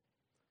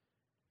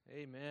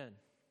Amen.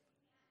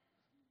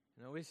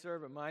 We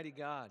serve a mighty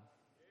God.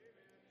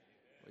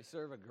 We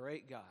serve a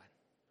great God.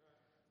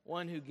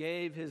 One who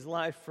gave His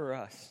life for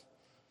us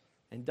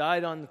and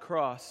died on the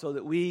cross so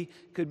that we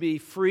could be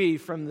free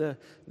from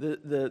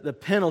the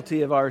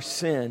penalty of our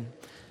sin.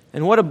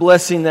 And what a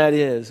blessing that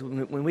is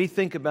when we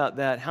think about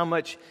that, how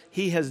much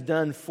He has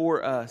done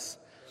for us.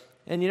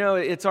 And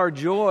it's our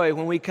joy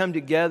when we come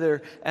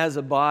together as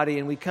a body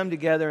and we come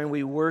together and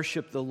we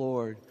worship the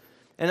Lord.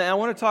 And I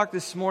want to talk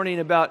this morning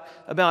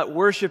about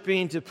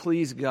worshiping to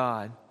please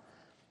God.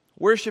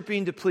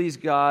 Worshiping to please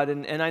God.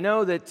 And I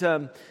know that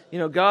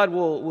God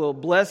will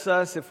bless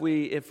us if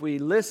we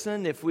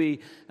listen, if we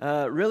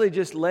really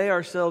just lay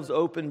ourselves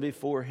open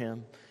before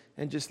Him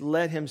and just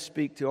let Him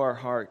speak to our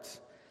hearts.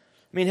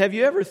 I mean, have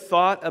you ever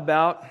thought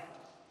about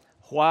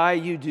why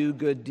you do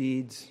good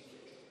deeds?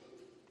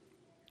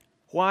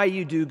 Why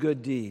you do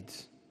good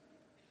deeds?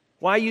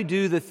 Why you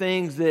do the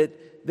things that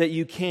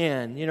you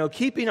can?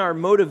 Keeping our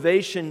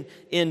motivation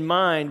in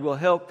mind will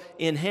help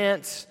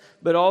enhance,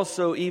 but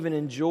also even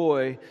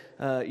enjoy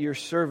your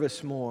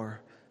service more,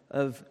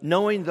 of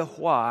knowing the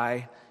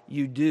why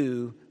you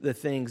do the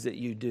things that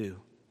you do.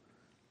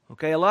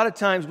 Okay, a lot of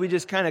times we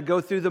just kind of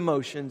go through the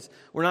motions.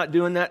 We're not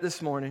doing that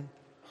this morning.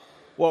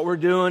 What we're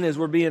doing is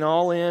we're being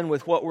all in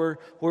with where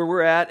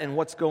we're at and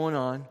what's going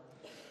on.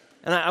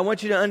 And I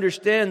want you to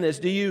understand this.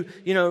 Do you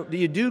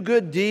do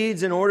good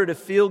deeds in order to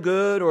feel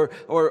good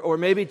or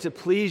maybe to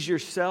please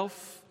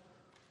yourself?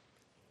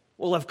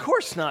 Well, of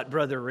course not,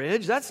 Brother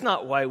Ridge. That's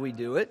not why we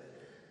do it.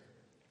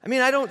 I mean,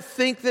 I don't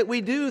think that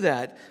we do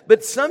that.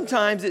 But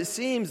sometimes it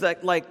seems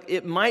like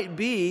it might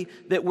be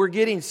that we're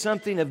getting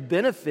something of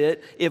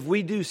benefit if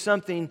we do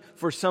something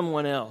for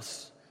someone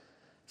else.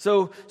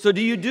 So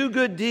do you do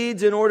good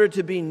deeds in order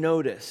to be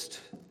noticed?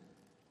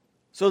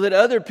 So that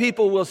other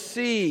people will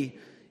see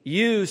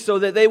you, so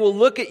that they will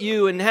look at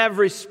you and have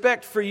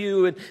respect for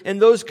you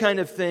and those kind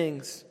of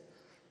things.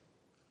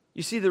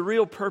 You see, the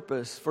real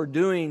purpose for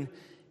doing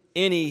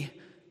any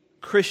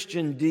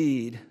Christian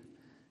deed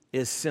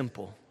is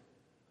simple.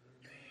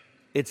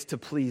 It's to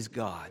please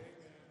God.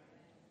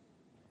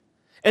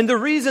 And the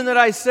reason that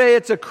I say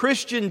it's a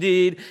Christian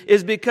deed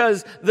is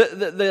because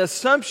the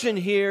assumption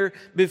here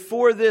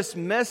before this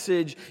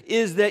message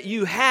is that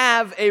you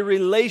have a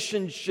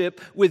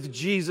relationship with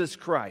Jesus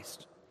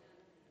Christ.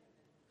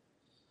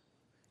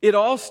 It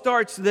all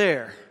starts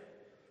there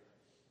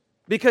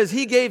because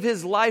He gave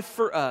His life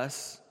for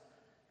us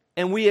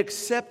and we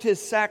accept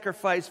His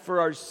sacrifice for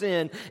our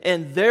sin,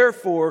 and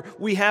therefore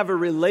we have a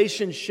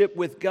relationship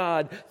with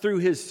God through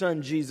His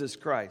Son Jesus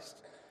Christ.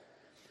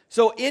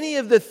 So any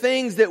of the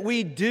things that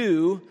we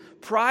do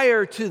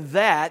prior to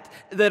that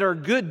are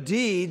good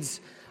deeds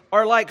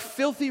are like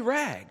filthy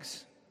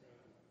rags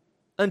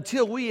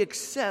until we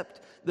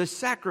accept the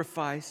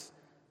sacrifice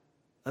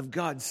of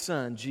God's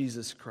Son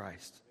Jesus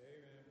Christ.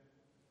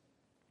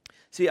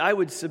 See, I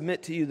would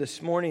submit to you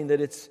this morning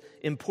that it's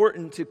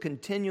important to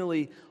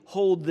continually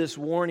hold this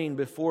warning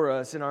before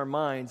us in our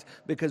minds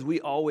because we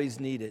always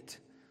need it.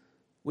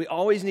 We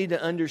always need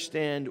to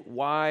understand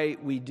why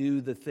we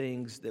do the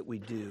things that we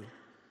do.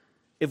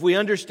 If we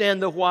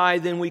understand the why,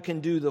 then we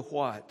can do the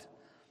what.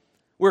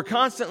 We're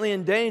constantly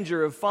in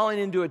danger of falling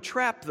into a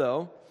trap,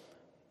 though,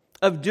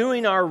 of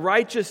doing our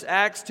righteous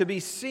acts to be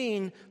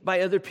seen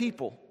by other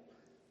people.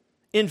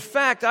 In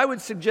fact, I would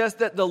suggest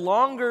that the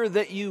longer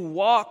that you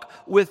walk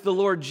with the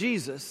Lord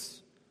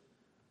Jesus,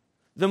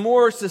 the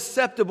more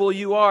susceptible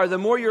you are, the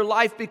more your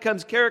life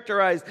becomes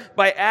characterized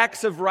by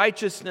acts of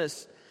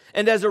righteousness.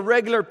 And as a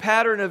regular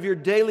pattern of your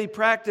daily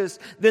practice,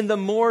 then the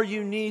more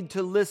you need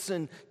to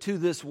listen to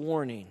this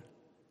warning.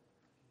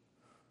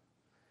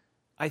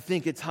 I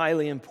think it's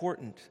highly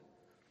important.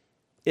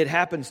 It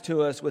happens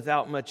to us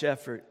without much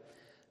effort.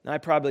 Now, I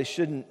probably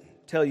shouldn't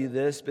tell you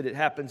this, but it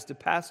happens to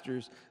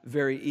pastors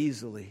very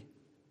easily.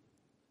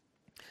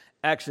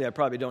 Actually, I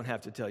probably don't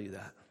have to tell you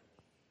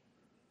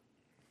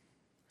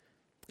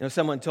that.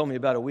 Someone told me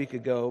about a week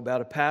ago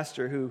about a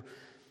pastor who,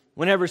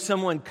 whenever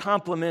someone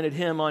complimented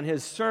him on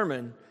his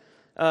sermon,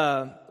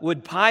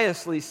 would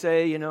piously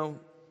say,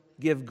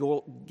 give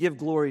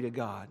glory to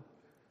God.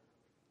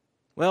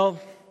 Well,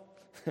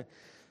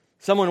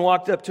 someone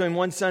walked up to him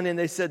one Sunday and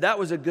they said, "That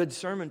was a good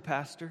sermon,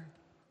 Pastor."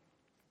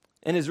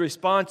 And his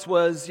response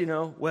was,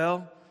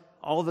 "Well,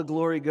 all the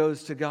glory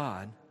goes to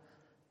God."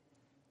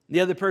 The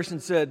other person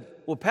said,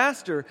 "Well,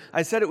 Pastor,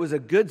 I said it was a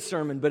good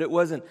sermon, but it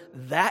wasn't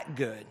that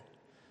good."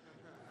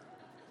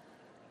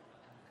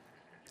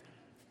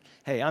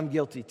 Hey, I'm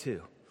guilty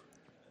too.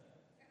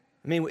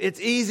 I mean,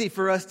 it's easy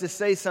for us to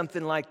say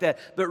something like that,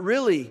 but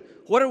really,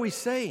 what are we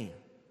saying?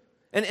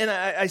 And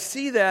I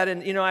see that,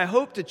 and I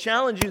hope to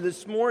challenge you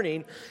this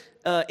morning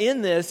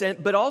in this,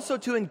 but also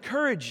to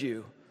encourage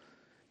you,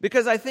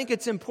 because I think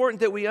it's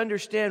important that we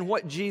understand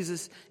what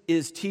Jesus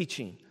is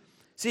teaching.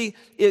 See,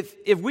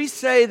 if we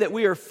say that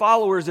we are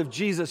followers of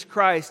Jesus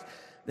Christ,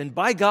 then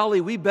by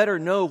golly, we better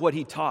know what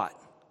He taught.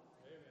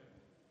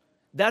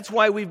 That's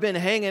why we've been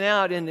hanging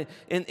out in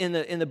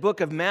the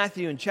book of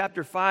Matthew in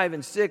chapter 5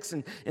 and 6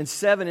 and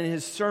 7 in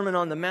His Sermon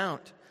on the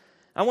Mount.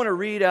 I want to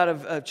read out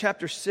of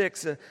chapter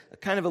 6, a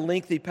kind of a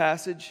lengthy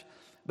passage.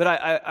 But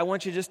I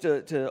want you just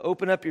to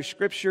open up your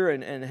scripture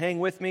and hang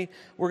with me.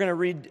 We're going to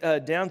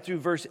read down through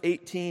verse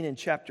 18 in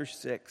chapter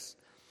 6.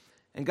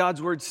 And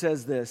God's word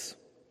says this: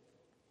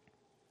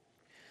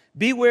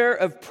 "Beware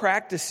of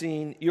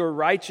practicing your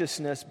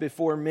righteousness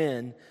before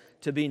men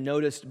to be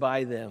noticed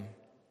by them.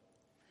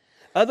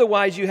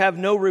 Otherwise you have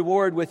no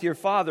reward with your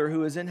Father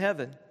who is in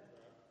heaven.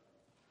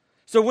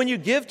 So when you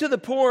give to the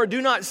poor,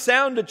 do not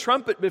sound a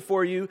trumpet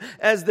before you,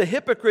 as the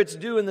hypocrites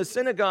do in the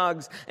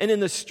synagogues and in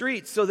the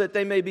streets, so that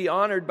they may be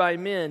honored by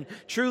men.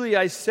 Truly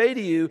I say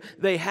to you,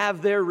 they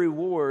have their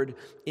reward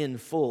in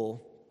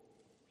full.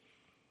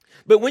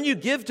 But when you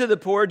give to the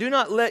poor, do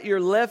not let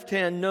your left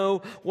hand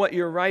know what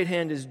your right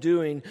hand is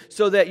doing,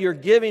 so that your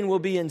giving will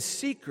be in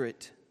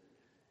secret.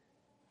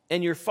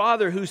 And your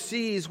Father who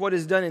sees what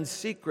is done in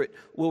secret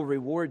will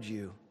reward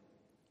you."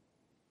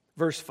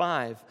 Verse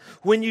 5,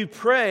 "When you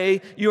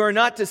pray, you are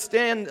not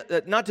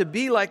to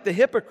be like the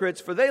hypocrites,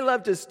 for they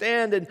love to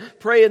stand and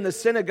pray in the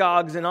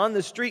synagogues and on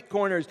the street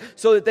corners,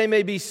 so that they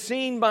may be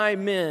seen by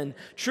men.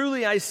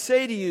 Truly I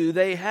say to you,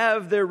 they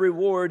have their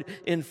reward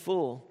in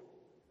full.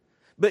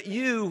 But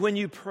you, when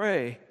you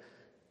pray,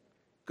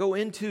 go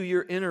into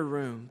your inner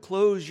room,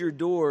 close your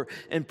door,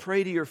 and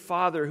pray to your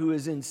Father who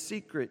is in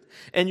secret.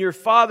 And your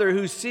Father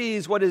who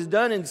sees what is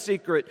done in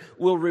secret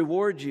will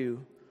reward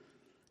you.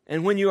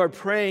 And when you are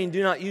praying,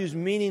 do not use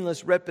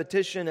meaningless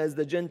repetition as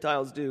the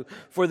Gentiles do,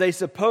 for they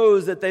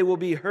suppose that they will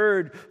be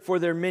heard for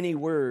their many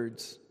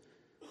words.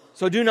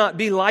 So do not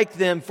be like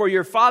them, for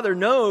your Father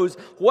knows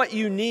what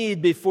you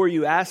need before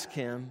you ask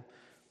Him.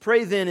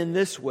 Pray then in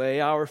this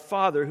way: Our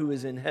Father who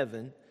is in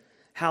heaven,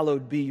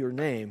 hallowed be your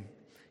name.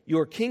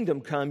 Your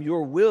kingdom come,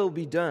 your will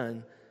be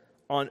done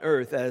on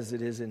earth as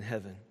it is in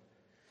heaven.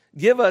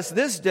 Give us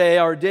this day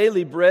our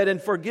daily bread,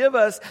 and forgive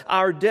us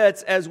our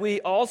debts as we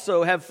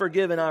also have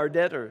forgiven our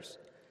debtors.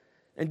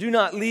 And do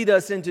not lead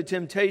us into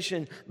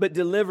temptation, but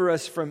deliver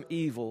us from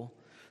evil.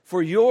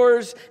 For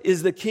yours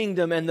is the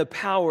kingdom and the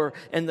power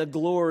and the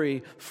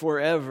glory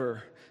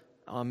forever.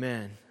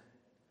 Amen.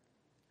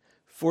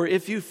 For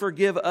if you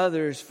forgive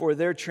others for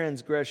their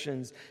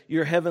transgressions,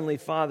 your heavenly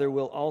Father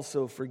will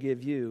also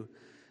forgive you.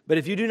 But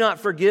if you do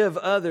not forgive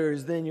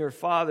others, then your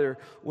Father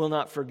will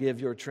not forgive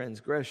your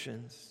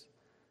transgressions."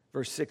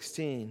 Verse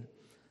 16,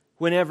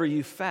 "Whenever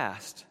you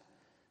fast,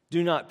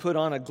 do not put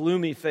on a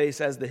gloomy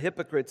face as the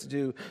hypocrites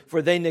do, for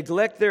they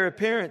neglect their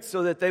appearance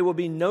so that they will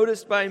be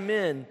noticed by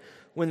men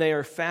when they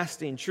are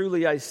fasting.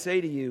 Truly I say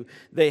to you,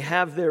 they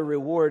have their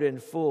reward in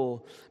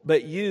full.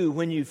 But you,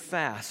 when you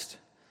fast,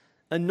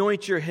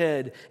 anoint your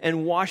head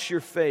and wash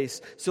your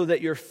face, so that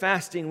your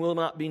fasting will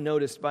not be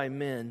noticed by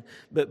men,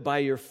 but by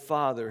your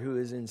Father who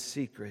is in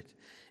secret.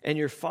 And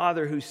your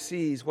Father who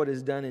sees what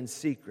is done in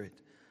secret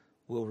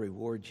will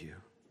reward you."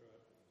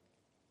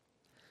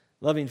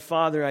 Loving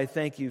Father, I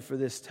thank you for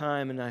this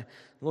time. And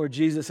Lord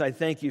Jesus, I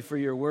thank you for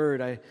your word.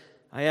 I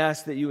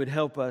ask that you would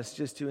help us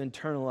just to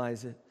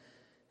internalize it,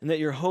 and that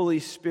your Holy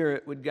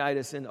Spirit would guide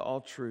us into all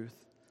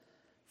truth.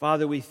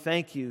 Father, we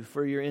thank you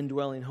for your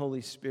indwelling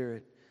Holy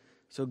Spirit.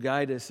 So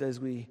guide us as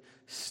we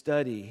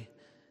study,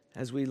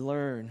 as we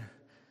learn,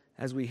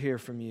 as we hear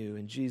from you.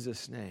 In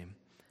Jesus' name,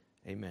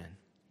 amen.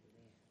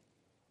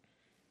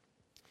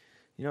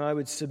 You know, I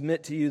would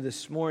submit to you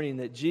this morning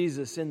that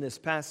Jesus, in this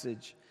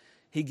passage,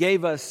 He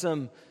gave us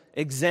some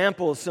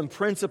examples, some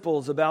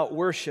principles about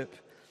worship.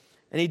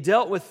 And He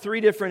dealt with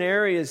three different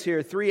areas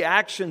here, three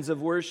actions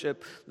of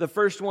worship. The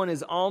first one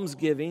is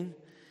almsgiving,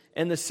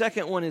 and the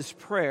second one is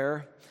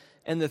prayer,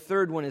 and the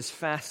third one is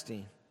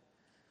fasting.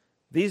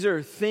 These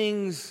are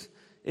things,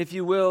 if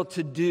you will,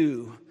 to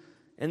do,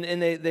 and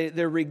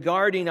they're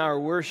regarding our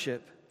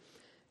worship.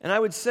 And I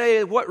would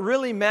say what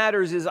really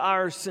matters is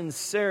our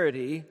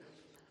sincerity,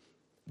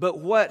 but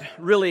what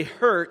really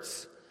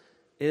hurts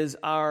is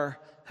our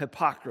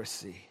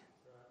hypocrisy.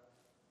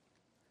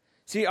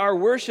 See, our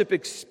worship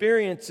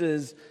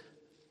experiences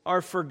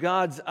are for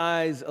God's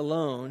eyes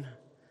alone,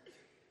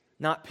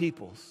 not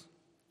people's.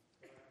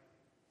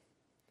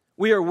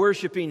 We are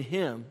worshiping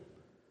Him,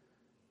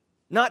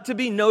 not to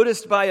be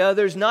noticed by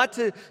others, not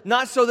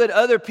so that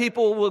other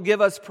people will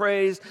give us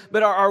praise,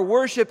 but our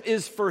worship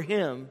is for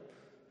Him.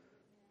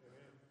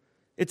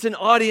 It's an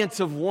audience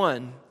of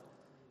one.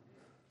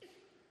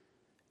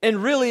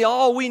 And really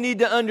all we need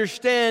to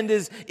understand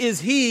is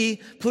He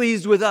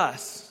pleased with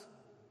us?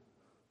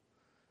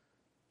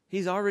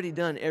 He's already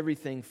done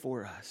everything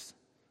for us.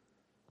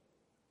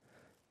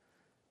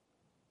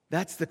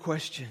 That's the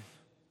question.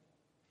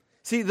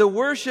 See, the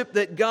worship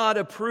that God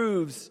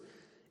approves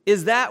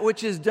is that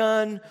which is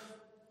done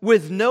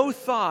with no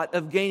thought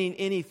of gaining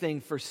anything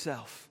for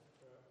self.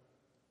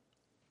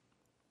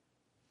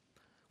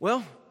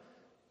 Well,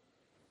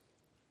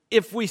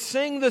 if we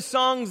sing the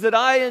songs that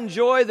I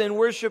enjoy, then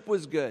worship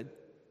was good.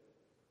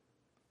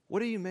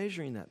 What are you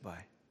measuring that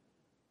by?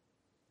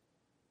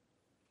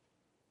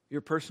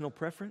 Your personal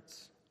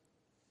preference?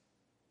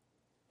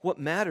 What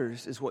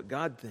matters is what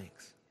God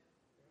thinks.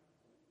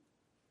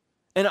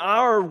 And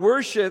our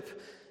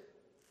worship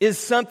is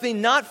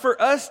something not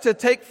for us to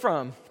take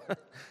from.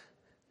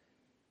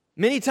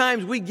 Many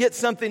times we get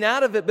something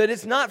out of it, but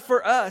it's not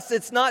for us.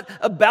 It's not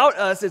about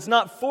us. It's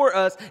not for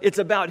us. It's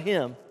about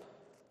Him.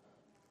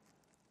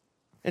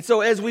 And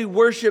so as we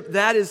worship,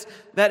 that is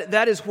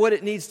what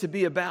it needs to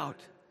be about.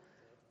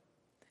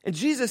 And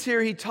Jesus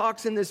here, He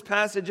talks in this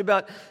passage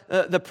about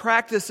the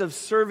practice of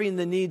serving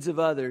the needs of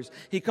others.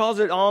 He calls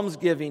it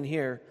almsgiving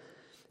here.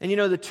 And you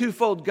know, the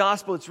twofold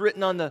gospel, it's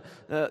written on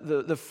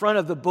the front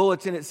of the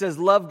bulletin. It says,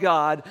 love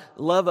God,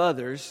 love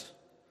others.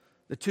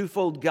 The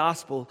twofold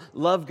gospel,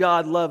 love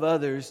God, love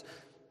others.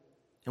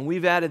 And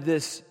we've added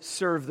this,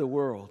 serve the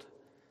world.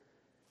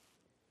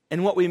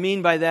 And what we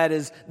mean by that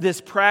is this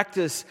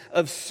practice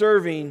of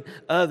serving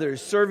others,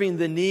 serving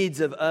the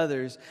needs of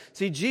others.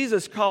 See,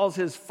 Jesus calls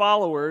His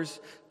followers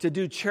to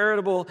do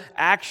charitable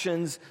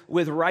actions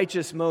with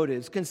righteous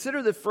motives.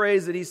 Consider the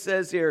phrase that He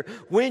says here,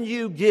 when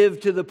you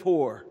give to the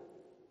poor.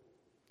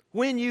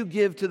 When you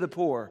give to the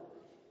poor.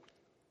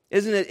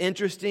 Isn't it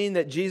interesting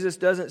that Jesus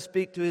doesn't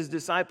speak to His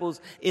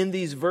disciples in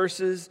these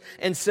verses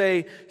and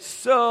say,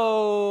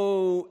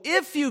 so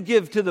if you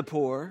give to the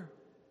poor?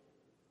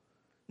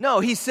 No,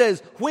 He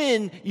says,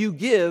 when you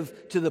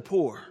give to the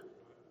poor.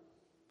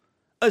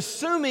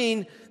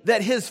 Assuming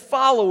that His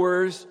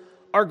followers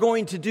are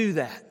going to do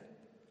that.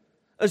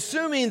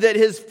 Assuming that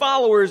His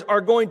followers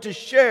are going to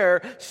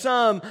share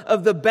some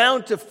of the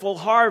bountiful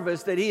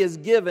harvest that He has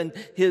given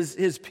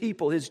His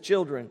people, His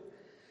children.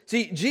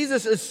 See,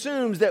 Jesus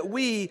assumes that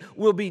we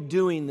will be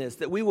doing this,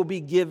 that we will be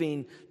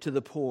giving to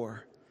the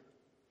poor.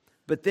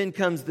 But then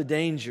comes the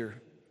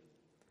danger.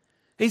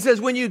 He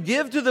says, when you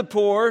give to the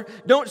poor,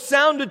 don't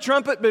sound a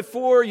trumpet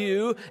before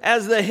you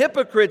as the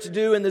hypocrites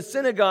do in the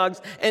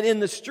synagogues and in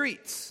the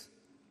streets.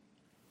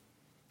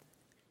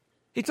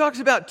 He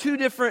talks about two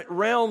different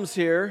realms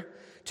here,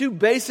 two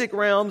basic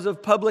realms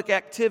of public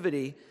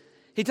activity.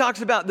 He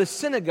talks about the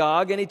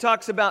synagogue and he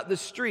talks about the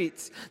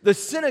streets. The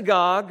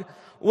synagogue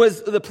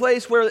was the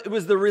place where it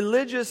was the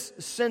religious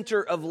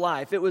center of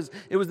life. It was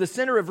the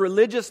center of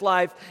religious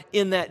life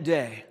in that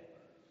day.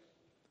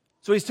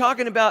 So he's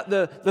talking about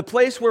the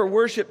place where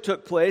worship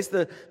took place,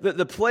 the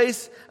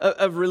place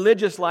of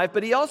religious life,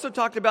 but he also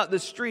talked about the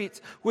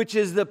streets, which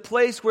is the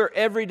place where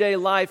everyday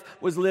life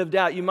was lived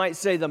out. You might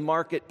say the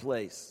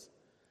marketplace,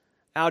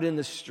 out in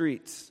the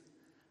streets.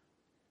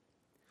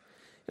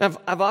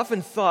 I've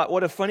often thought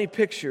what a funny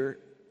picture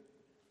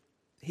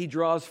he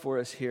draws for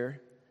us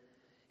here.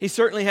 He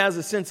certainly has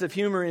a sense of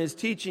humor in his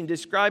teaching,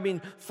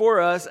 describing for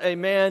us a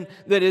man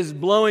that is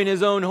blowing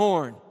his own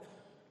horn.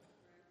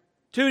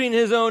 Tooting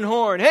his own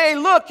horn. Hey,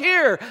 look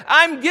here,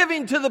 I'm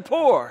giving to the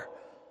poor.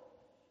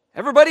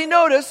 Everybody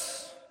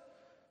notice,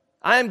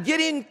 I'm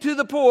getting to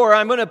the poor.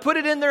 I'm going to put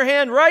it in their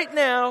hand right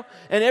now,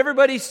 and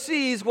everybody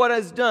sees what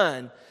I've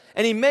done.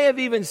 And he may have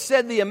even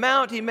said the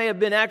amount. He may have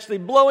been actually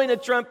blowing a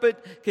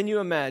trumpet. Can you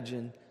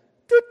imagine?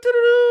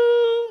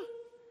 Doo-doo-doo.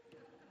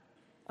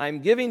 I'm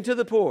giving to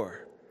the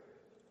poor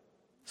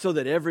so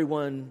that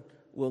everyone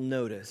will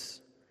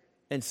notice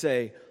and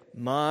say,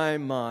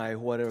 my,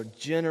 what a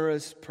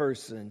generous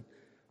person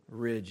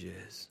Ridge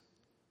is.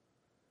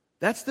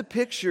 That's the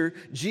picture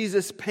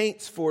Jesus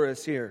paints for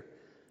us here.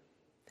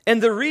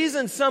 And the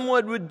reason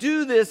someone would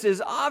do this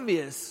is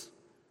obvious: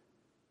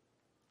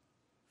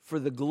 for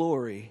the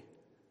glory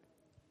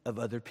of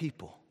other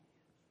people.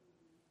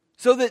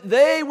 So that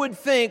they would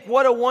think,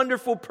 what a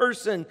wonderful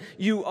person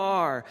you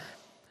are.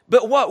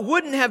 But what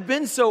wouldn't have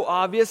been so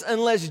obvious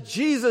unless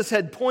Jesus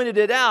had pointed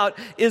it out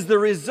is the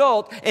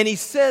result. And he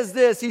says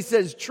this, he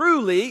says,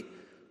 truly,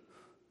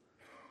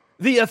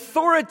 the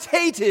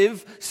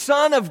authoritative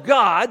Son of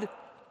God,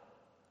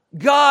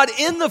 God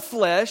in the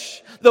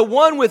flesh, the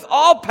one with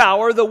all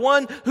power, the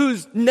one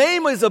whose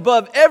name is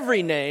above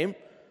every name.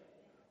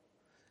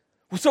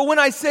 So when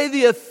I say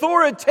the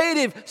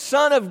authoritative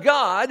Son of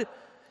God,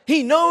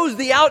 He knows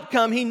the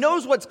outcome. He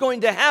knows what's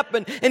going to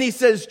happen. And He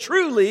says,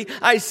 truly,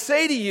 I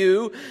say to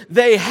you,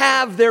 they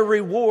have their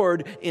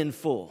reward in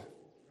full.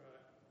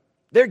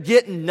 They're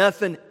getting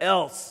nothing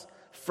else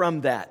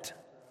from that.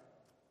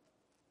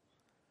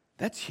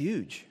 That's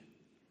huge.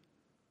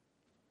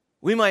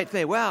 We might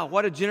think, wow,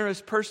 what a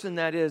generous person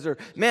that is. Or,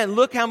 man,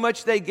 look how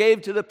much they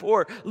gave to the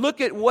poor.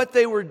 Look at what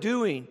they were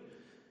doing.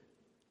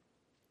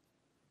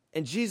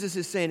 And Jesus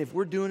is saying, if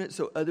we're doing it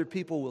so other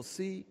people will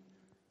see,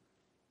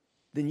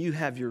 then you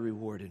have your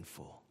reward in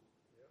full.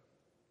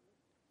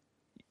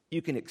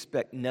 You can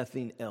expect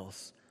nothing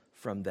else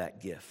from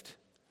that gift.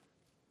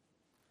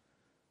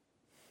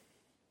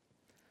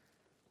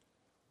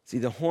 See,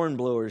 the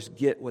hornblowers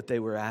get what they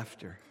were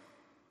after.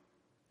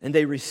 And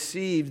they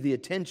received the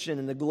attention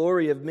and the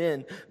glory of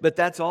men, but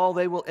that's all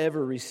they will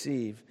ever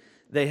receive.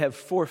 They have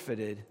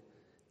forfeited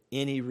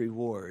any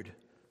reward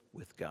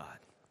with God.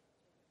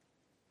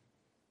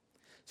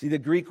 See, the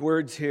Greek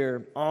words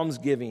here,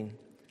 almsgiving,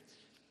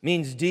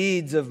 means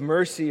deeds of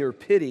mercy or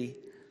pity.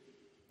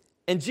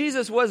 And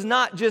Jesus was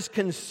not just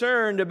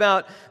concerned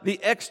about the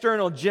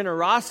external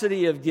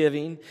generosity of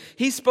giving.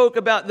 He spoke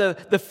about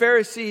the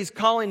Pharisees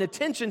calling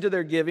attention to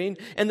their giving,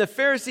 and the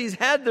Pharisees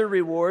had their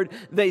reward.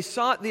 They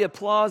sought the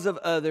applause of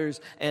others,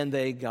 and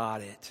they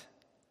got it.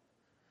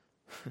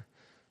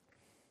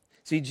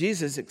 See,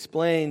 Jesus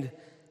explained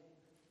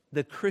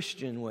the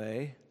Christian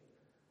way,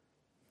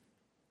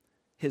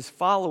 his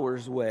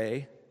followers'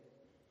 way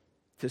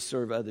to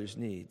serve others'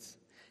 needs.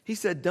 He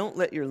said, don't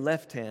let your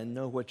left hand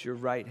know what your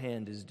right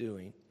hand is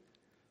doing.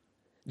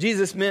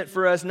 Jesus meant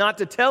for us not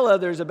to tell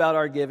others about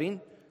our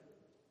giving,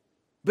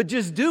 but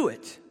just do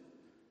it.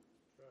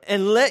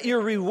 And let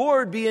your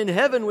reward be in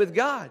heaven with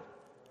God,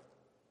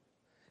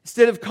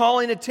 instead of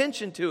calling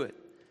attention to it.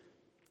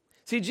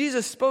 See,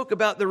 Jesus spoke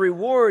about the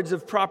rewards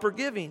of proper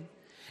giving.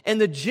 And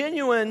the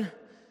genuine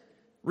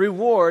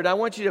reward, I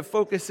want you to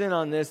focus in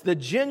on this, the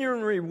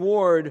genuine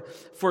reward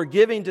for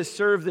giving to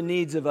serve the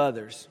needs of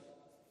others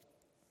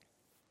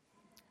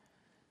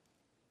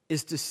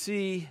is to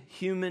see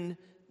human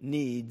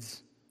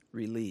needs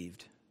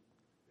relieved.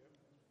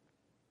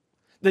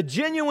 The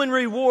genuine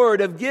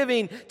reward of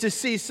giving to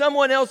see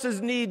someone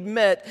else's need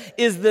met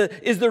is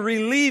the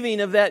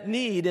relieving of that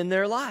need in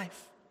their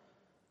life.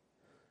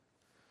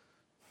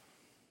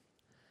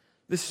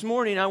 This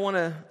morning I want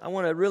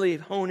to really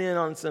hone in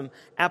on some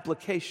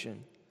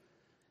application.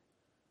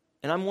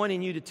 And I'm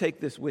wanting you to take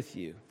this with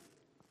you.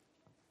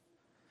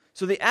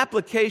 So the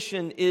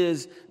application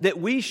is that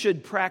we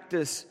should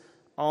practice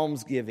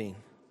almsgiving,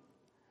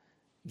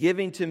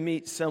 giving to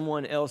meet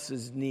someone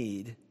else's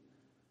need.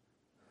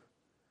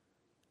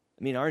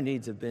 I mean, our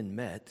needs have been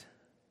met.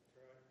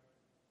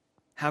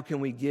 How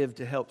can we give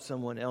to help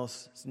someone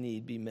else's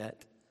need be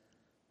met?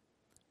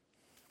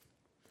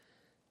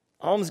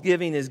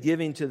 Almsgiving is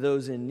giving to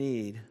those in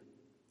need.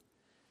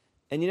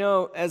 And you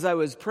know, as I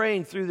was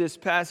praying through this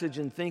passage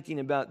and thinking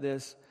about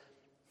this,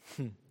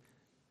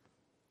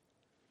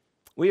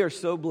 we are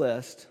so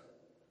blessed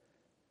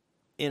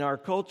in our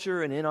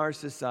culture and in our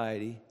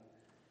society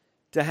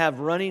to have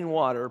running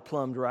water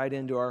plumbed right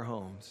into our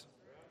homes.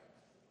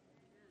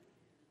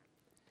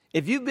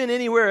 If you've been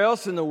anywhere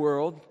else in the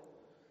world,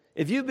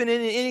 if you've been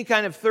in any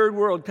kind of third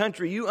world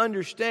country, you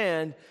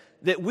understand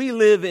that we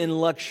live in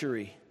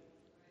luxury.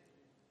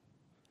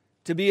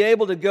 To be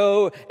able to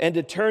go and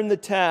to turn the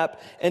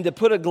tap and to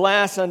put a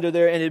glass under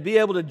there and to be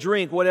able to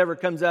drink whatever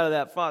comes out of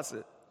that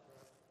faucet.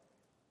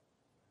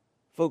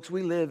 Folks,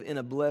 we live in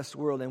a blessed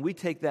world and we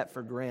take that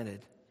for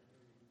granted.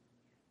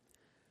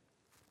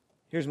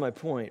 Here's my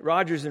point.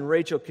 Rogers and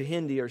Rachel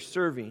Kahindi are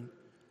serving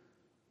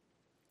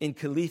in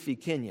Kilifi,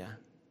 Kenya.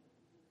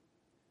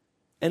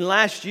 And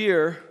last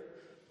year,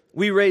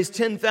 we raised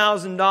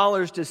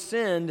 $10,000 to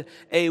send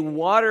a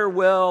water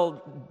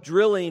well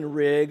drilling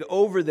rig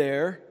over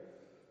there.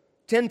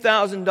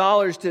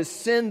 $10,000 to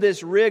send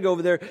this rig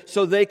over there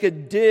so they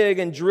could dig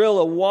and drill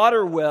a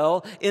water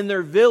well in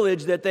their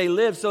village that they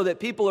live so that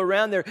people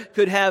around there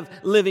could have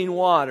living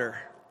water.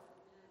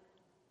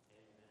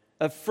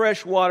 A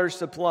fresh water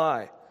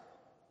supply.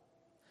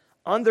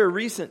 On their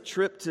recent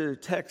trip to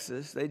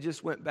Texas, they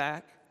just went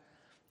back.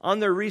 On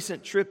their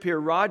recent trip here,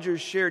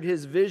 Rogers shared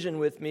his vision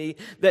with me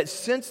that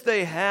since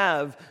they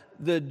have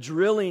the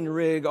drilling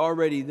rig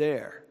already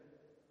there,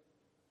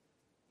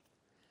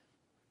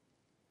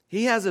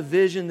 he has a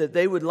vision that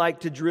they would like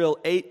to drill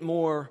 8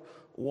 more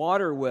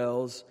water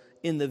wells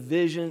in the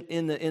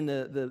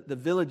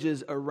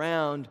villages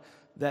around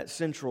that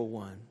central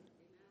one,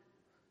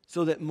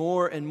 so that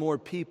more and more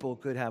people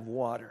could have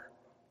water,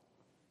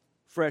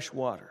 fresh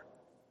water.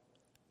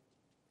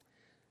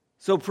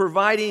 So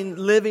providing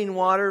living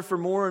water for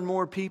more and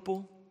more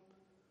people.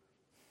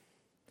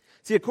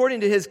 See,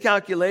 according to his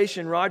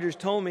calculation, Rogers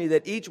told me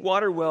that each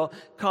water well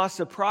costs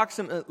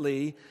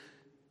approximately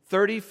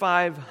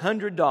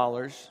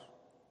 $3,500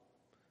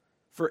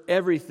 for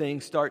everything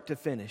start to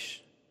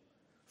finish.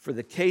 For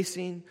the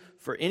casing,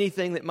 for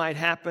anything that might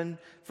happen,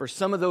 for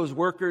some of those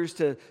workers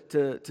to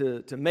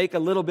make a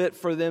little bit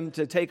for them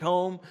to take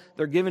home.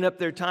 They're giving up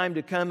their time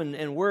to come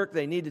and work.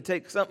 They need to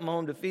take something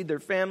home to feed their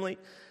family.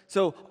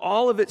 So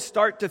all of it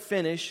start to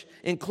finish,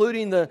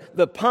 including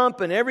the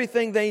pump and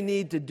everything they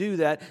need to do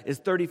that, is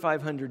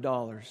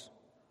 $3,500.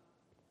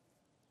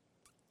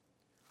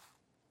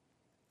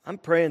 I'm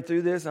praying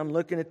through this. I'm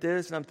looking at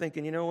this and I'm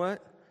thinking, you know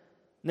what?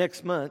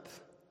 Next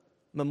month,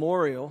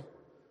 Memorial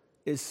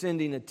is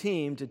sending a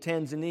team to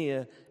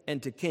Tanzania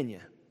and to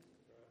Kenya.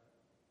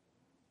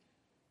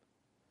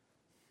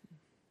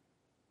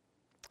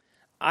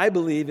 I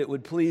believe it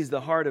would please the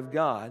heart of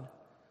God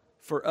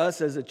for us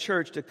as a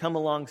church to come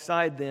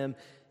alongside them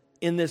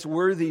in this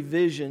worthy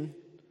vision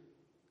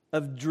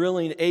of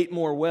drilling 8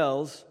 more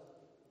wells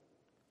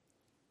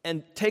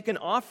and take an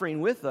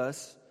offering with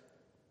us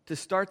to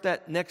start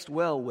that next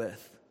well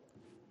with.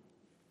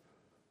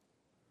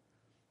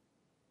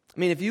 I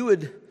mean, if you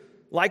would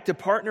like to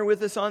partner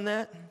with us on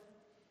that,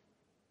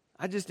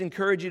 I just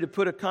encourage you to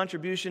put a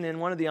contribution in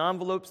one of the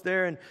envelopes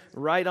there and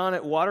write on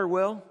it water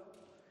well.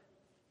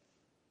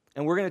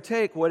 And we're going to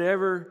take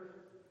whatever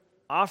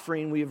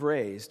offering we've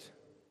raised.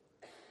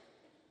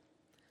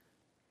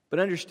 But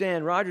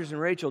understand, Rogers and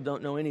Rachel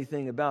don't know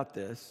anything about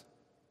this.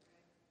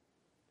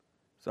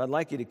 So I'd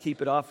like you to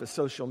keep it off of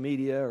social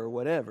media or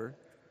whatever.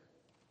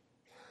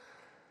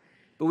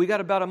 But we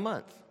got about a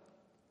month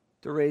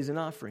to raise an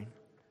offering.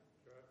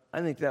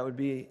 I think that would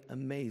be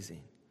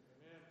amazing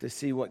to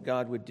see what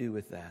God would do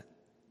with that.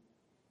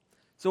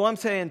 So I'm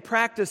saying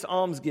practice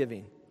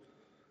almsgiving.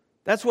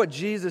 That's what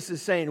Jesus is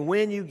saying.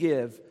 When you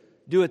give,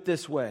 do it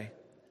this way.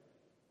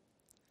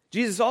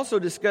 Jesus also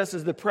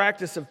discusses the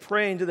practice of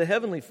praying to the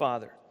Heavenly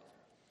Father.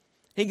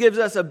 He gives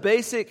us a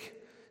basic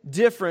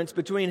difference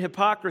between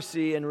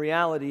hypocrisy and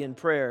reality in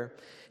prayer.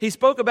 He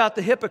spoke about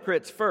the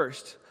hypocrites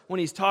first when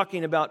he's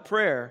talking about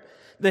prayer.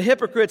 The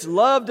hypocrites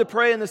love to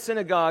pray in the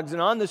synagogues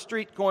and on the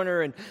street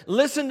corner and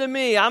listen to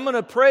me. I'm going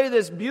to pray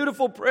this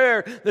beautiful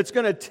prayer that's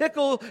going to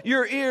tickle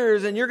your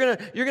ears, and you're going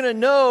to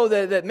know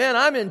that, man,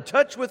 I'm in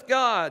touch with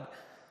God,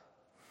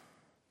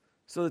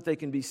 so that they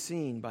can be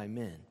seen by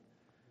men.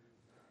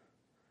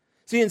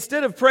 See,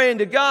 instead of praying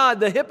to God,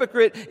 the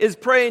hypocrite is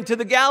praying to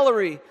the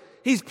gallery.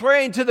 He's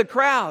praying to the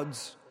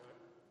crowds.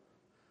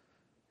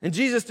 And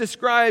Jesus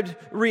described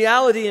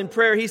reality in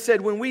prayer. He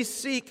said, when we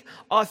seek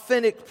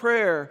authentic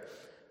prayer,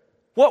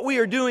 what we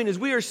are doing is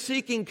we are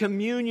seeking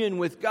communion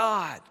with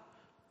God.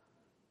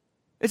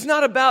 It's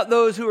not about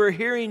those who are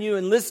hearing you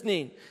and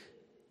listening.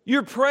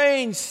 You're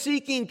praying,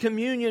 seeking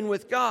communion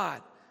with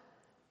God.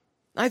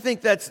 I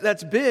think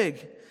that's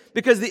big,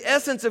 because the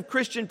essence of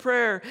Christian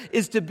prayer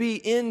is to be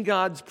in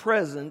God's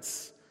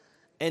presence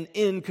and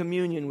in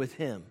communion with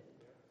Him.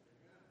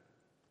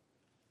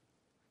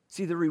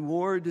 See, the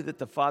reward that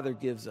the Father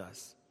gives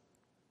us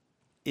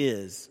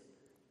is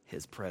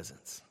His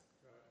presence.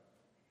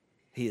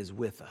 He is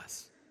with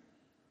us.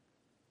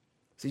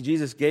 See,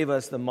 Jesus gave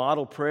us the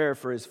model prayer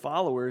for His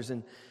followers,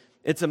 and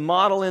it's a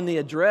model in the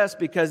address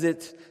because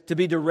it's to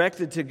be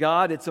directed to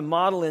God. It's a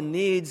model in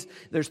needs.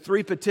 There's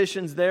 3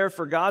 petitions there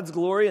for God's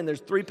glory, and there's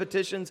 3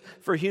 petitions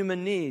for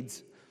human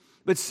needs.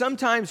 But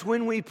sometimes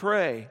when we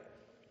pray,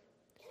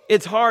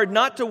 it's hard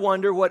not to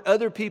wonder what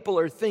other people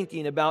are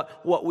thinking about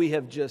what we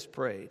have just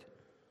prayed.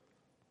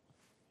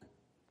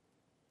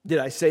 Did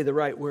I say the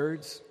right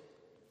words?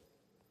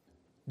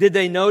 Did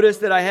they notice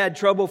that I had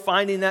trouble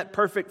finding that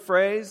perfect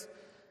phrase?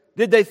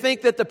 Did they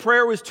think that the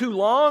prayer was too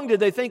long? Did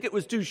they think it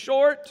was too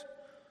short?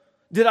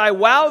 Did I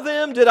wow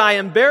them? Did I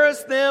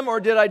embarrass them? Or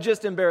did I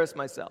just embarrass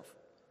myself?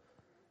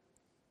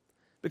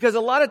 Because a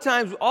lot of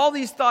times all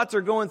these thoughts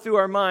are going through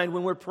our mind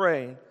when we're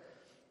praying.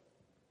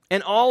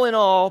 And all in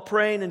all,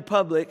 praying in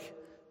public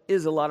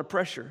is a lot of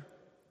pressure.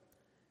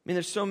 I mean,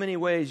 there's so many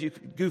ways you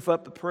could goof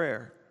up the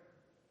prayer.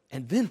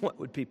 And then what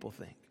would people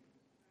think?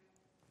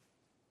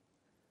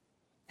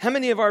 How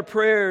many of our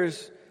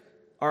prayers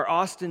are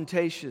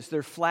ostentatious?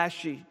 They're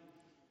flashy.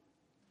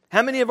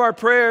 How many of our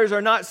prayers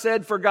are not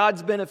said for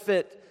God's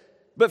benefit,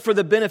 but for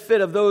the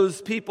benefit of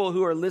those people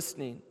who are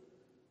listening?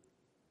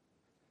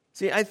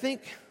 See, I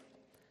think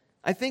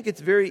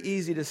it's very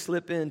easy to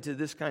slip into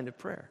this kind of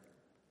prayer.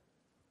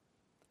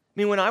 I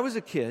mean, when I was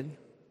a kid,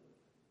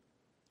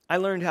 I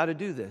learned how to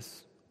do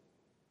this.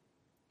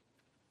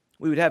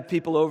 We would have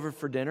people over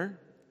for dinner,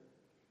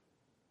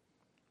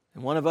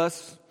 and one of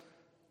us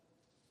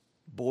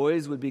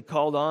boys would be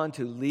called on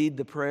to lead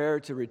the prayer,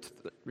 to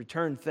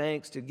return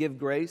thanks, to give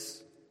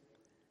grace.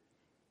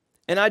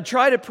 And I'd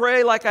try to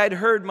pray like I'd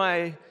heard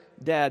my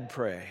dad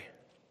pray.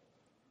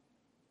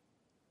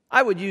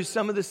 I would use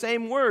some of the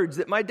same words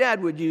that my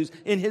dad would use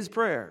in his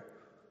prayer,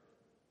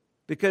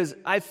 because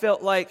I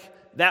felt like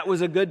that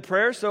was a good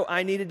prayer, so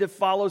I needed to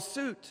follow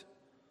suit.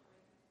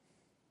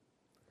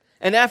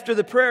 And after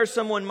the prayer,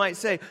 someone might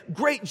say,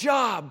 "Great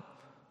job,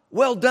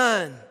 well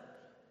done,"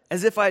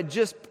 as if I had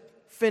just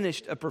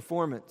finished a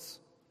performance.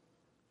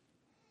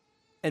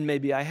 And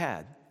maybe I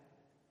had.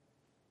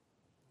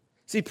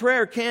 See,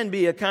 prayer can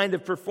be a kind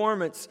of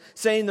performance,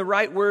 saying the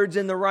right words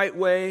in the right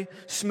way,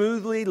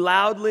 smoothly,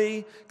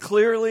 loudly,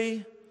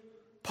 clearly,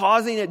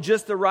 pausing at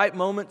just the right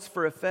moments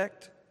for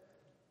effect.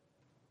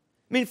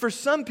 I mean, for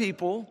some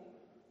people,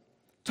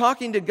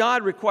 talking to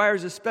God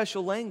requires a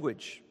special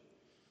language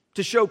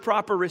to show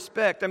proper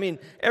respect. I mean,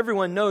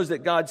 everyone knows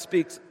that God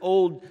speaks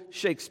old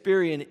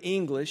Shakespearean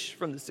English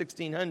from the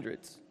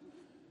 1600s.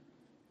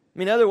 I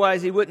mean,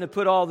 otherwise he wouldn't have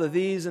put all the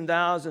these and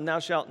thous and thou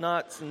shalt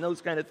nots and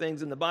those kind of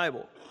things in the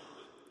Bible.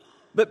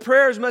 But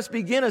prayers must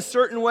begin a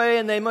certain way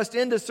and they must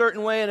end a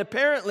certain way, and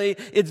apparently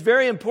it's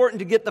very important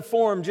to get the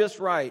form just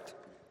right.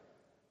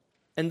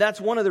 And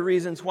that's one of the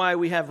reasons why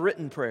we have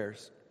written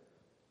prayers,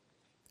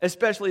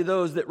 especially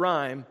those that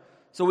rhyme,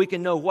 so we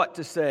can know what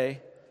to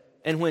say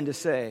and when to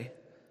say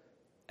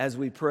as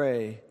we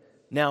pray,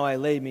 "Now I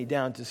lay me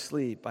down to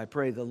sleep, I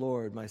pray the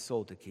Lord my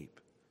soul to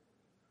keep."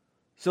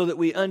 So that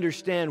we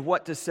understand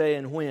what to say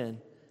and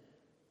when.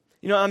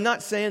 You know, I'm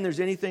not saying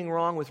there's anything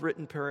wrong with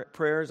written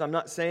prayers. I'm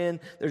not saying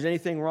there's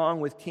anything wrong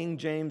with King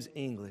James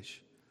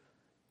English.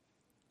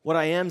 What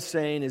I am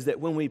saying is that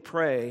when we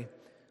pray,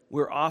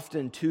 we're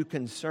often too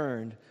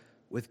concerned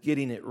with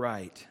getting it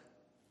right.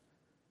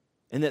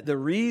 And that the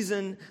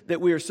reason that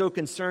we are so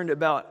concerned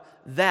about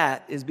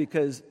that is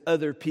because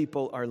other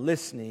people are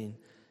listening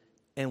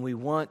and we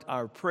want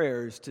our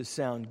prayers to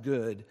sound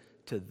good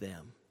to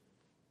them.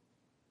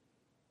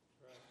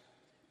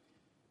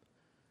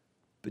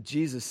 But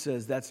Jesus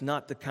says that's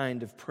not the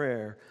kind of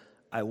prayer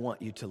I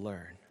want you to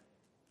learn.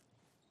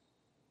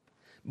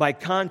 By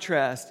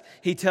contrast,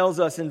 he tells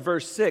us in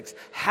verse 6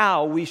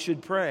 how we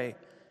should pray.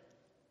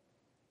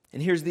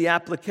 And here's the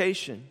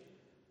application.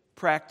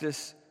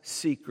 Practice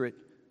secret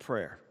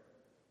prayer.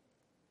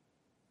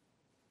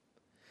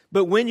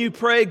 But when you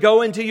pray,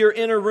 go into your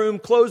inner room,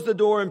 close the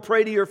door, and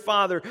pray to your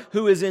Father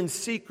who is in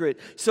secret.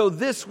 So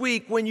this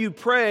week, when you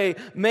pray,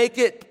 make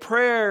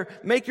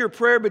your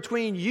prayer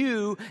between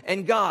you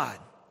and God.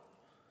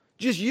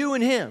 Just you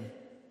and Him.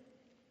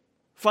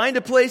 Find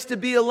a place to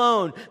be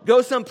alone.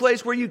 Go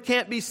someplace where you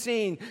can't be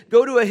seen.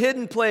 Go to a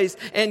hidden place,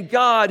 and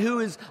God,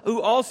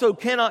 who also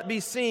cannot be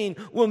seen,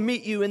 will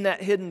meet you in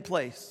that hidden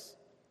place.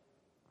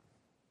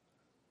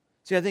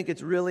 See, I think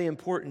it's really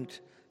important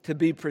to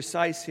be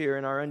precise here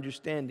in our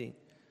understanding.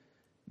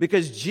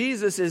 Because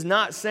Jesus is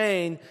not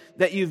saying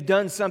that you've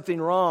done something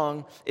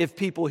wrong if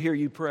people hear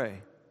you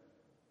pray.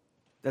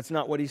 That's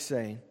not what He's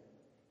saying.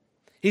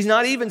 He's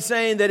not even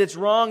saying that it's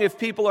wrong if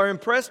people are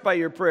impressed by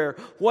your prayer.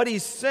 What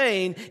He's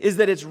saying is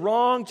that it's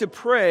wrong to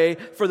pray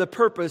for the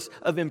purpose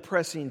of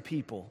impressing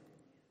people.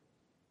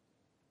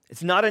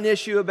 It's not an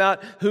issue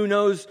about who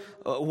knows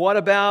what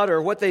about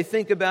or what they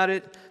think about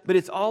it, but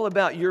it's all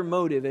about your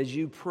motive as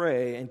you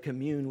pray and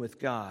commune with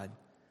God.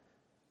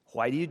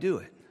 Why do you do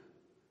it?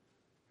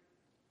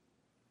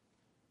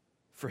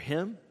 For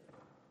Him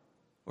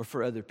or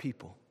for other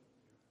people?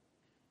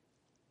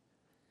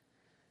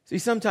 See,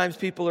 sometimes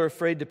people are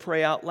afraid to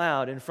pray out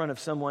loud in front of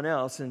someone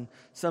else, and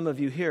some of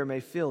you here may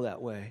feel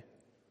that way.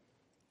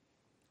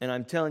 And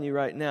I'm telling you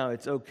right now,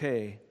 it's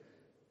okay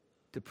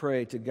to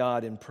pray to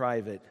God in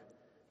private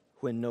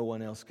when no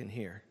one else can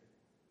hear.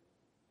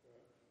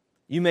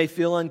 You may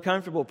feel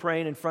uncomfortable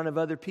praying in front of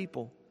other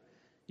people.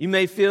 You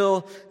may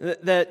feel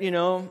that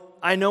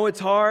I know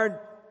it's hard,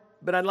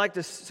 but I'd like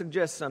to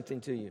suggest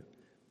something to you.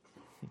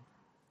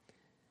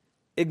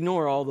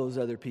 Ignore all those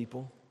other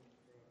people.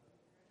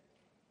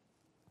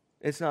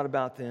 It's not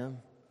about them.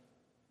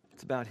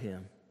 It's about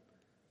Him,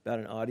 about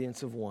an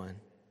audience of one.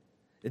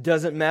 It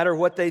doesn't matter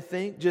what they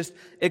think. Just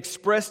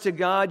express to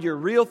God your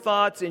real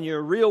thoughts and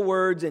your real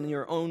words in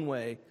your own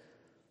way.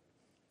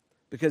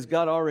 Because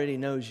God already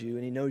knows you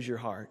and He knows your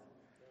heart.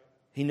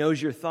 He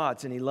knows your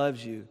thoughts and He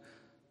loves you.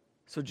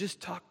 So just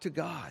talk to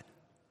God.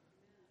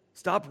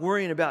 Stop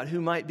worrying about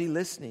who might be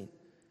listening.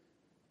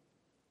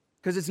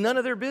 Because it's none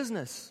of their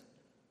business.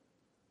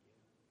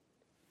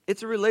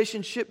 It's a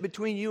relationship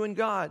between you and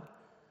God.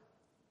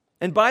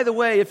 And by the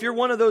way, if you're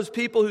one of those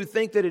people who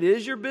think that it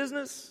is your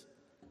business,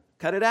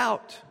 cut it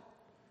out.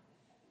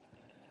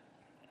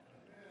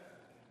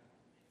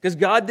 Because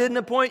God didn't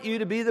appoint you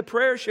to be the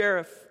prayer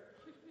sheriff.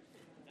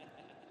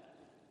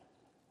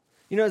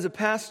 As a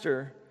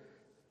pastor,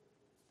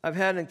 I've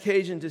had an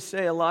occasion to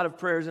say a lot of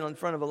prayers in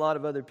front of a lot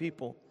of other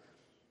people.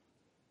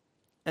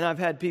 And I've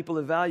had people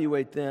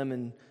evaluate them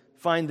and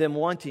find them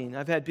wanting.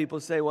 I've had people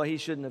say, well, he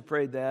shouldn't have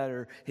prayed that,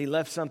 or he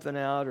left something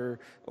out,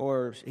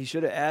 or he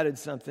should have added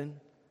something.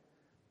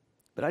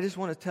 But I just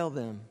want to tell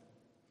them,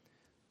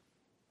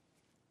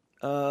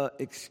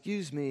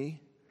 excuse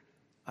me,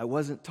 I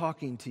wasn't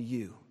talking to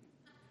you.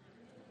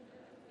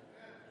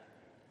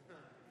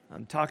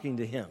 I'm talking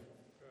to Him.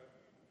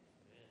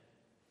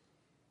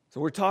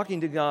 So we're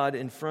talking to God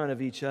in front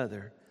of each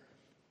other.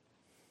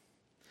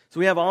 So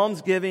we have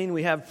almsgiving,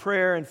 we have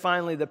prayer, and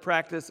finally the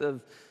practice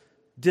of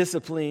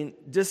disciplining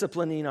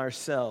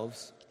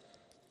ourselves.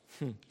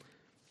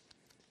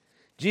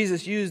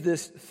 Jesus used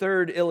this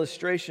third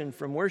illustration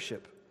from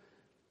worship.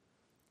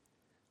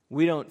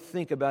 We don't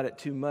think about it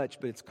too much,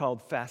 but it's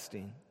called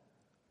fasting.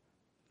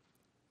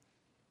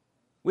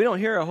 We don't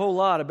hear a whole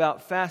lot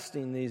about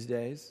fasting these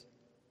days.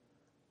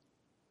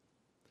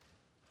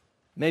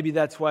 Maybe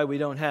that's why we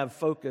don't have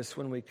focus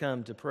when we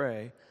come to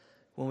pray,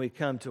 when we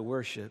come to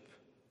worship,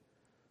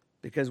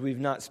 because we've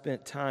not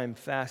spent time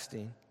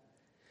fasting.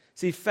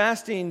 See,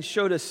 fasting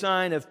showed a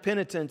sign of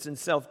penitence and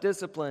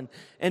self-discipline,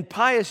 and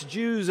pious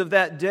Jews of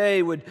that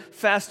day would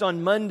fast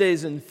on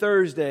Mondays and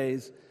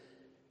Thursdays.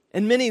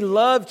 And many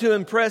loved to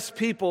impress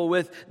people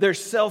with their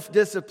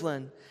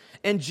self-discipline.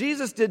 And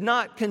Jesus did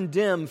not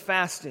condemn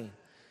fasting.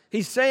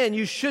 He's saying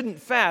you shouldn't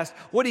fast.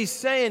 What He's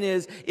saying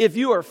is, if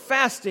you are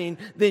fasting,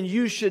 then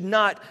you should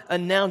not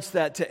announce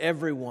that to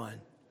everyone.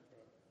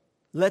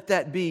 Let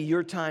that be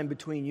your time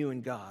between you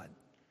and God.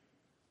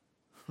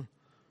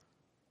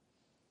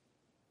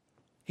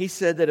 He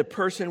said that a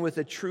person with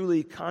a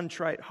truly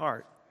contrite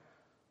heart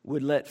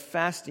would let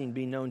fasting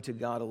be known to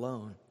God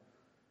alone.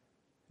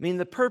 I mean,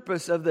 the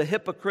purpose of the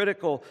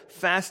hypocritical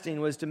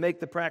fasting was to make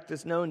the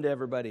practice known to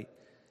everybody.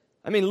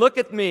 I mean, look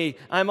at me.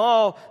 I'm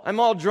all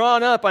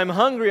drawn up. I'm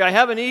hungry. I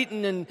haven't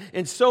eaten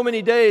in so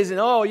many days.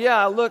 And oh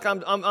yeah, look,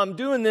 I'm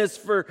doing this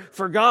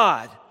for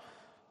God.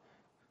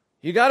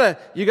 You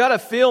gotta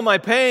feel my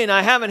pain.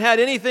 I haven't had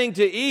anything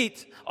to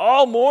eat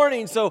all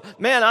morning. So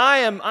man, I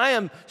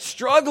am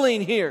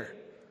struggling here.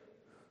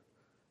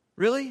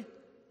 Really?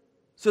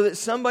 so that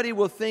somebody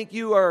will think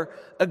you are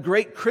a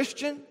great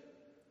Christian?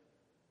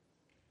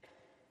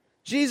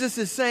 Jesus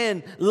is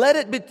saying, let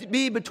it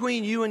be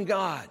between you and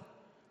God.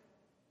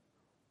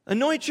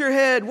 Anoint your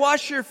head,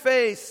 wash your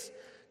face.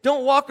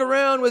 Don't walk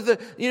around with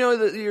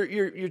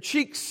your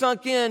cheeks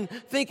sunk in,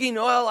 thinking,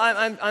 well,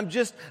 I'm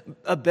just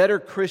a better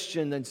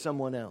Christian than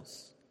someone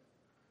else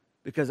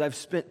because I've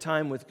spent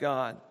time with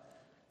God.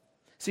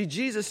 See,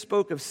 Jesus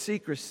spoke of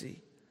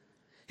secrecy.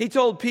 He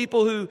told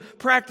people who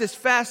practice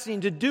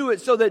fasting to do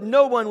it so that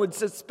no one would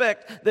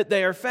suspect that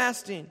they are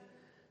fasting.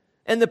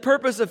 And the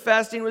purpose of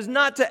fasting was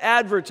not to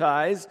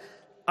advertise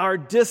our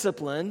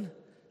discipline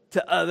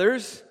to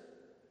others,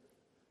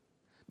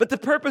 but the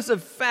purpose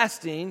of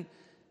fasting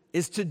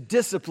is to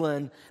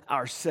discipline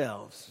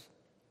ourselves,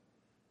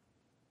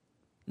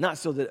 not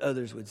so that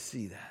others would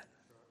see that.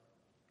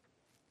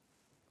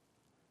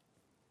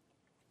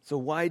 So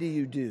why do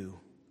you do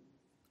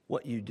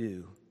what you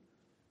do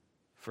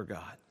for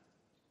God?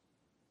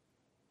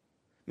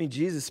 I mean,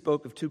 Jesus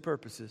spoke of two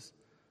purposes.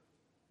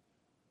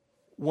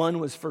 One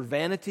was for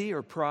vanity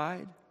or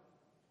pride,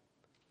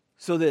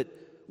 so that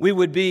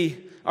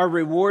our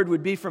reward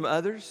would be from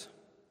others.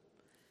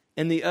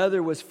 And the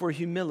other was for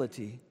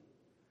humility,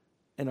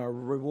 and our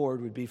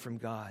reward would be from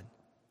God.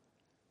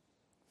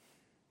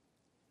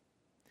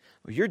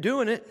 Well, you're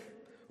doing it,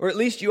 or at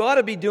least you ought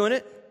to be doing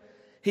it.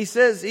 He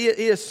says,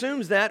 he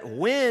assumes that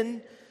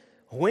when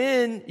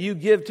you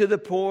give to the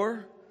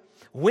poor,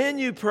 when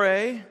you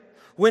pray,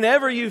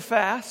 whenever you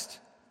fast.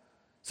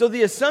 So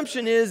the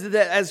assumption is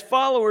that as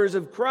followers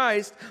of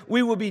Christ,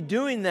 we will be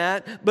doing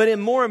that. But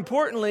more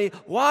importantly,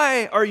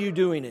 why are you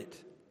doing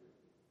it?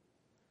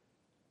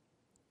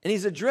 And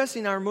he's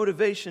addressing our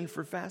motivation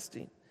for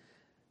fasting.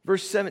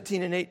 Verse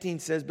 17 and 18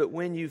 says, but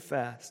when you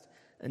fast,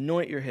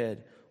 anoint your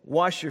head,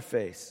 wash your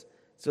face,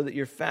 so that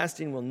your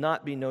fasting will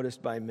not be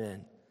noticed by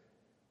men,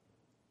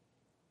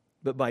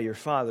 but by your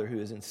Father who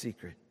is in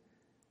secret.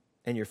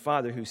 And your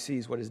Father who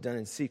sees what is done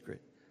in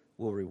secret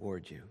will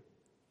reward you.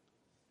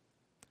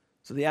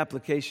 So the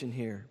application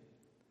here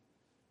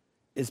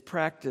is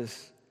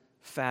practice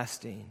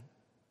fasting.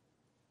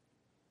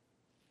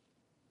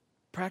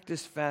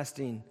 Practice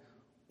fasting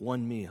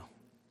one meal.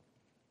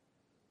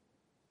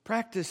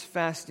 Practice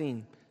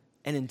fasting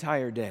an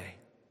entire day.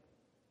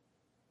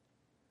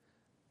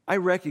 I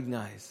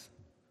recognize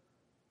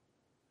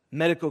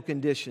medical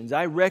conditions.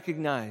 I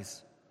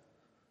recognize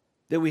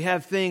that we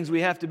have things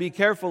we have to be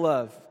careful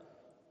of.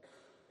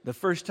 The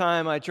first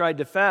time I tried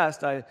to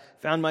fast, I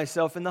found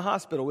myself in the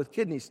hospital with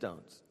kidney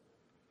stones.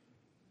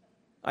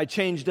 I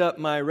changed up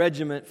my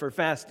regimen for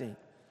fasting.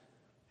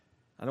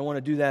 I don't want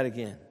to do that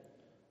again.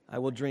 I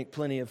will drink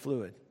plenty of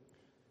fluid.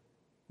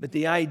 But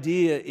the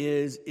idea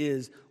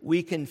is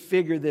we can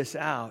figure this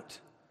out.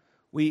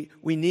 We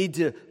need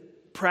to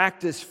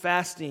practice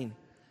fasting.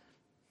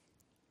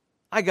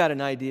 I got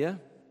an idea.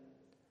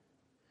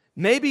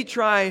 Maybe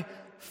try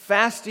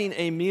fasting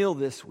a meal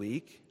this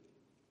week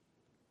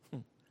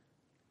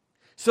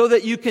so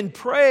that you can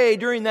pray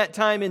during that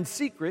time in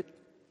secret,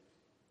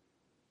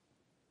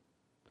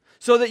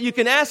 so that you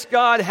can ask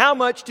God how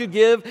much to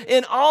give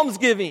in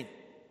almsgiving.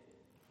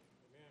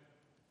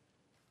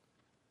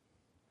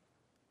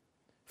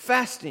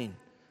 Fasting,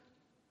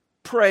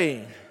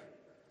 praying,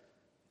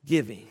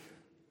 giving.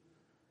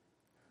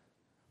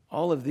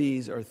 All of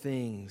these are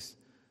things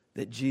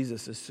that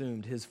Jesus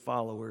assumed his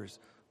followers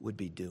would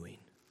be doing.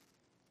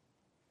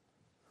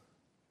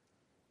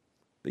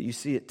 But you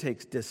see, it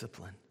takes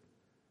discipline,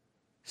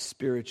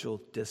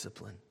 spiritual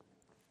discipline.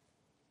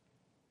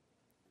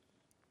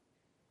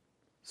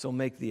 So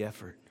make the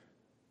effort.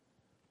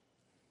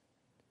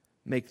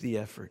 Make the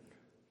effort.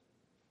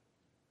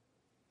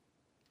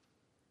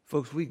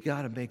 Folks, we've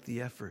got to make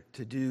the effort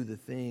to do the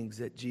things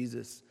that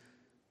Jesus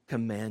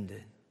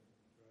commanded.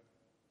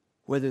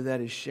 Whether that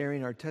is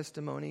sharing our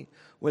testimony,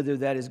 whether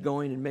that is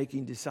going and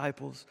making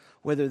disciples,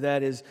 whether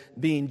that is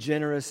being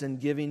generous and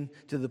giving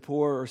to the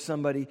poor or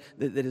somebody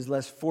that is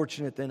less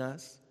fortunate than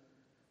us.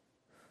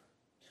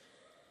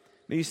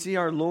 But you see,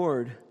 our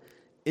Lord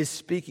is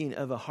speaking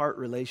of a heart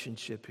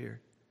relationship here.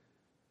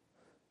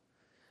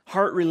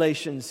 Heart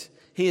relations,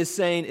 he is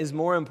saying, is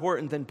more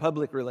important than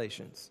public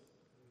relations.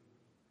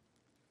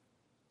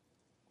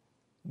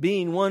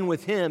 Being one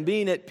with him,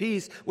 being at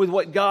peace with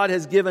what God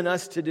has given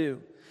us to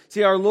do.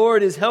 See, our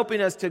Lord is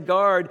helping us to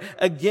guard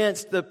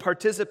against the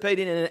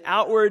participating in an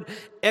outward,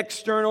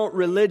 external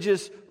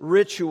religious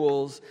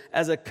rituals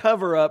as a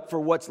cover-up for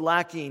what's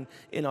lacking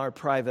in our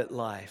private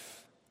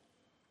life.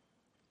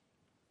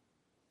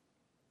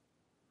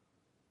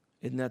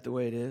 Isn't that the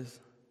way it is?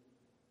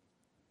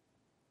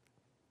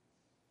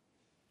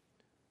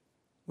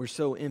 We're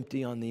so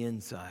empty on the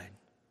inside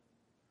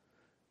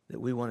that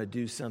we want to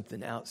do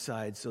something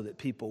outside so that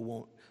people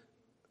won't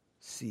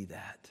see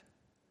that.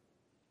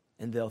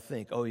 And they'll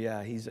think, oh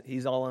yeah,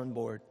 he's all on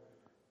board.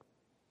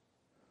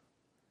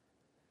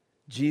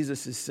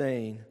 Jesus is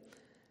saying,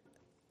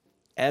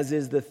 as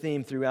is the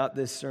theme throughout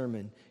this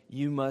sermon,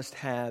 you must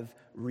have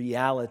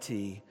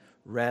reality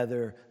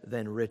rather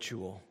than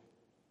ritual.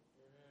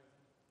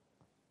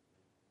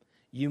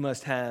 You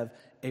must have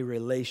a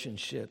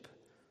relationship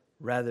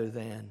rather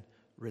than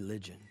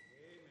religion.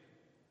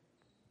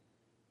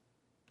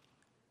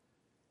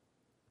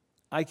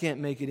 I can't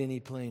make it any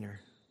plainer.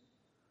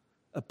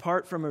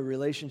 Apart from a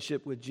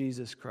relationship with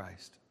Jesus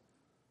Christ,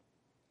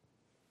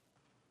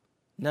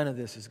 none of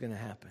this is going to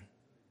happen.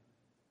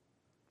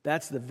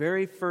 That's the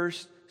very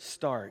first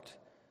start,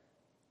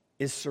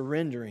 is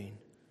surrendering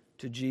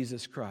to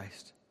Jesus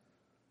Christ.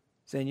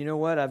 Saying, you know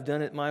what, I've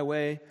done it my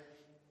way.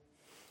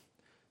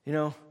 You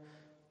know,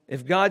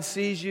 if God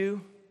sees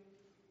you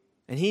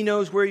and He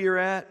knows where you're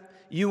at,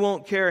 you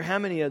won't care how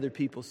many other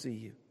people see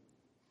you.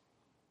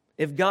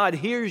 If God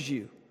hears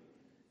you,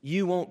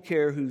 you won't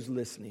care who's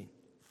listening.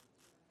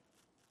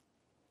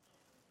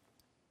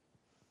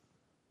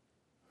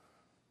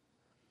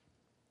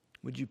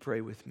 Would you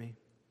pray with me?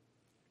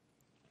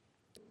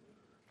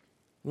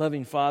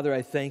 Loving Father,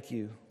 I thank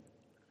you.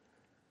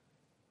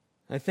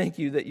 I thank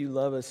you that you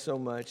love us so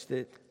much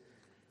that,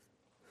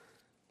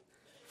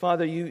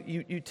 Father,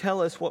 you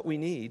tell us what we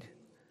need.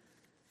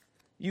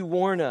 You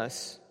warn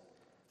us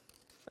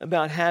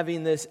about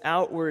having this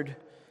outward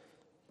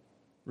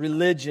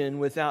religion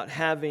without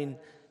having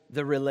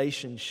the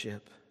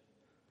relationship.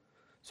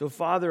 So,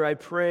 Father, I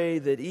pray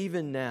that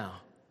even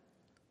now,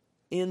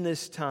 in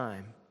this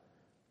time,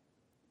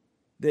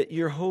 that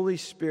your Holy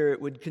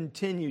Spirit would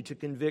continue to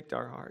convict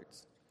our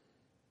hearts.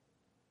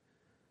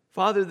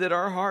 Father, that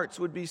our hearts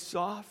would be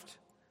soft,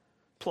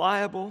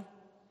 pliable,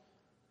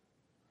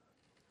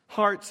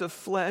 hearts of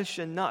flesh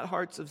and not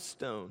hearts of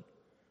stone.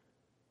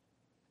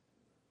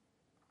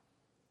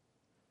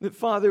 That,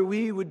 Father,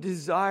 we would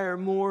desire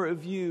more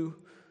of you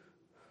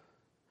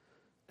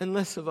and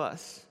less of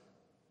us.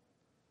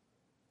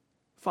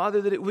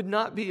 Father, that it would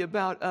not be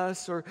about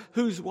us or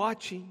who's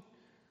watching.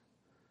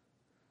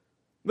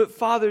 But,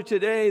 Father,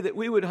 today that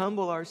we would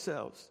humble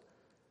ourselves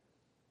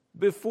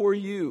before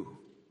you.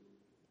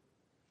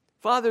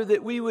 Father,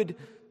 that we would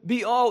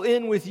be all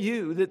in with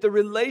you, that the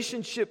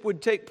relationship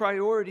would take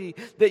priority,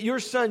 that your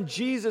Son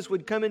Jesus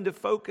would come into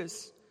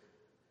focus.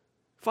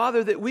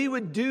 Father, that we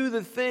would do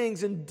the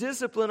things and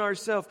discipline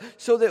ourselves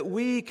so that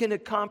we can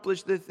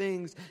accomplish the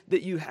things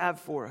that you have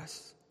for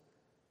us.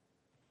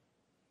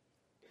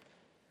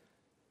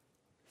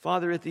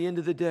 Father, at the end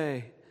of the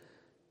day,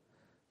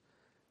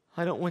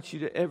 I don't want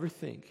you to ever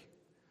think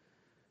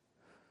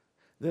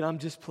that I'm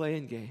just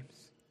playing games.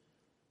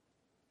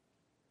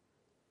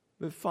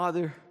 But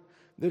Father,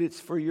 that it's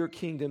for your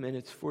kingdom and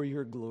it's for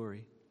your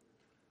glory.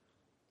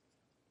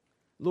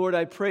 Lord,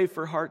 I pray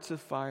for hearts of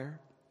fire.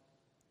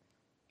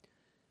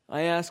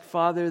 I ask,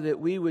 Father, that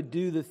we would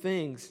do the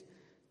things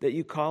that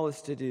you call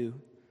us to do.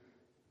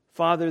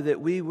 Father, that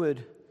we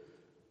would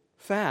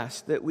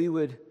fast, that we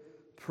would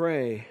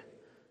pray,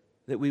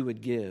 that we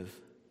would give.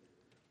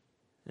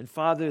 And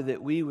Father,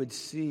 that we would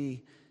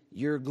see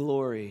your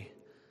glory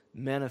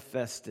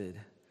manifested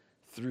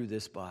through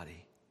this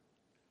body.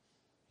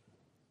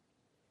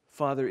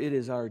 Father, it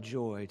is our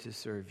joy to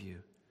serve you,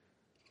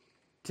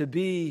 to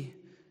be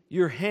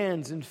your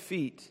hands and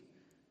feet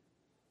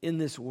in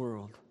this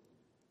world,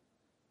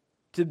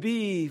 to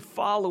be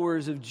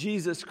followers of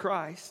Jesus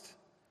Christ,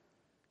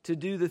 to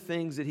do the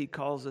things that he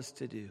calls us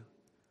to do,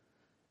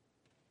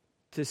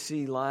 to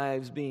see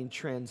lives being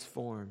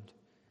transformed,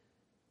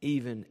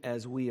 even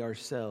as we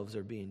ourselves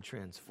are being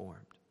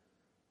transformed.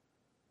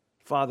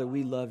 Father,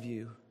 we love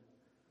you.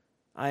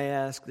 I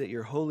ask that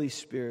your Holy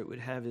Spirit would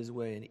have his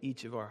way in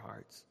each of our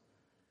hearts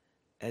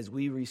as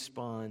we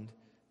respond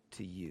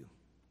to you.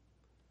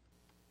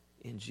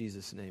 In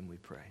Jesus' name we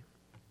pray.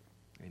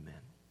 Amen.